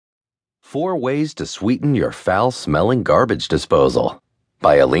4 Ways to Sweeten Your Foul-Smelling Garbage Disposal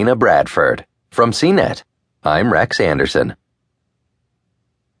by Alina Bradford from CNET. I'm Rex Anderson.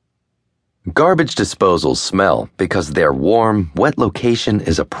 Garbage disposals smell because their warm, wet location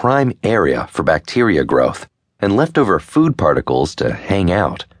is a prime area for bacteria growth and leftover food particles to hang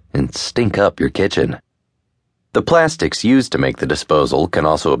out and stink up your kitchen. The plastics used to make the disposal can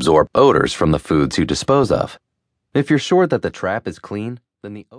also absorb odors from the foods you dispose of. If you're sure that the trap is clean, then the